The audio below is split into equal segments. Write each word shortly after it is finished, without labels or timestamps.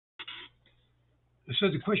So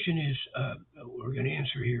the question is, we're going to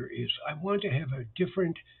answer here is, I want to have a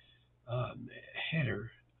different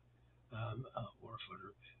header or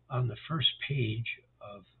footer on the first page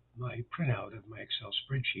of my printout of my Excel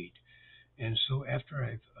spreadsheet. And so after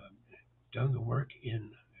I've done the work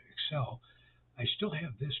in Excel, I still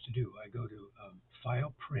have this to do. I go to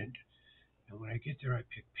File, Print, and when I get there, I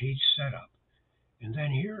pick Page Setup. And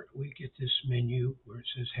then here we get this menu where it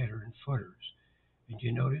says Header and Footers. And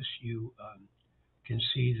you notice you can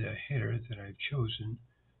see the header that I've chosen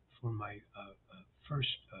for my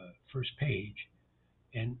first page.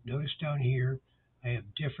 And notice down here, I have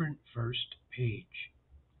different first page.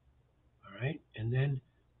 All right. And then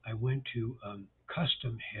I went to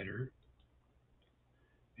custom header.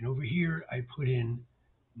 And over here, I put in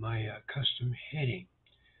my custom heading.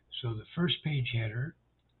 So the first page header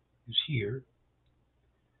is here.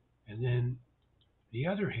 And then the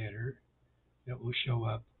other header that will show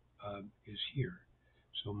up is here.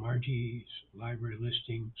 So Margie's library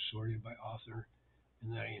listing sorted by author,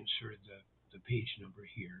 and then I inserted the page number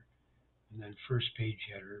here. And then first page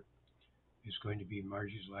header is going to be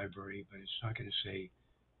Margie's library, but it's not going to say,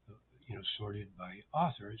 sorted by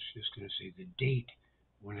author. It's just going to say the date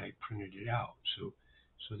when I printed it out. So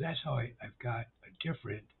that's how I've got a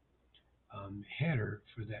different header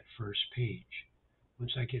for that first page.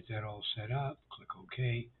 Once I get that all set up, click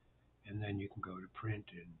OK, and then you can go to print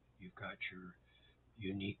and you've got your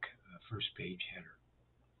unique first page header.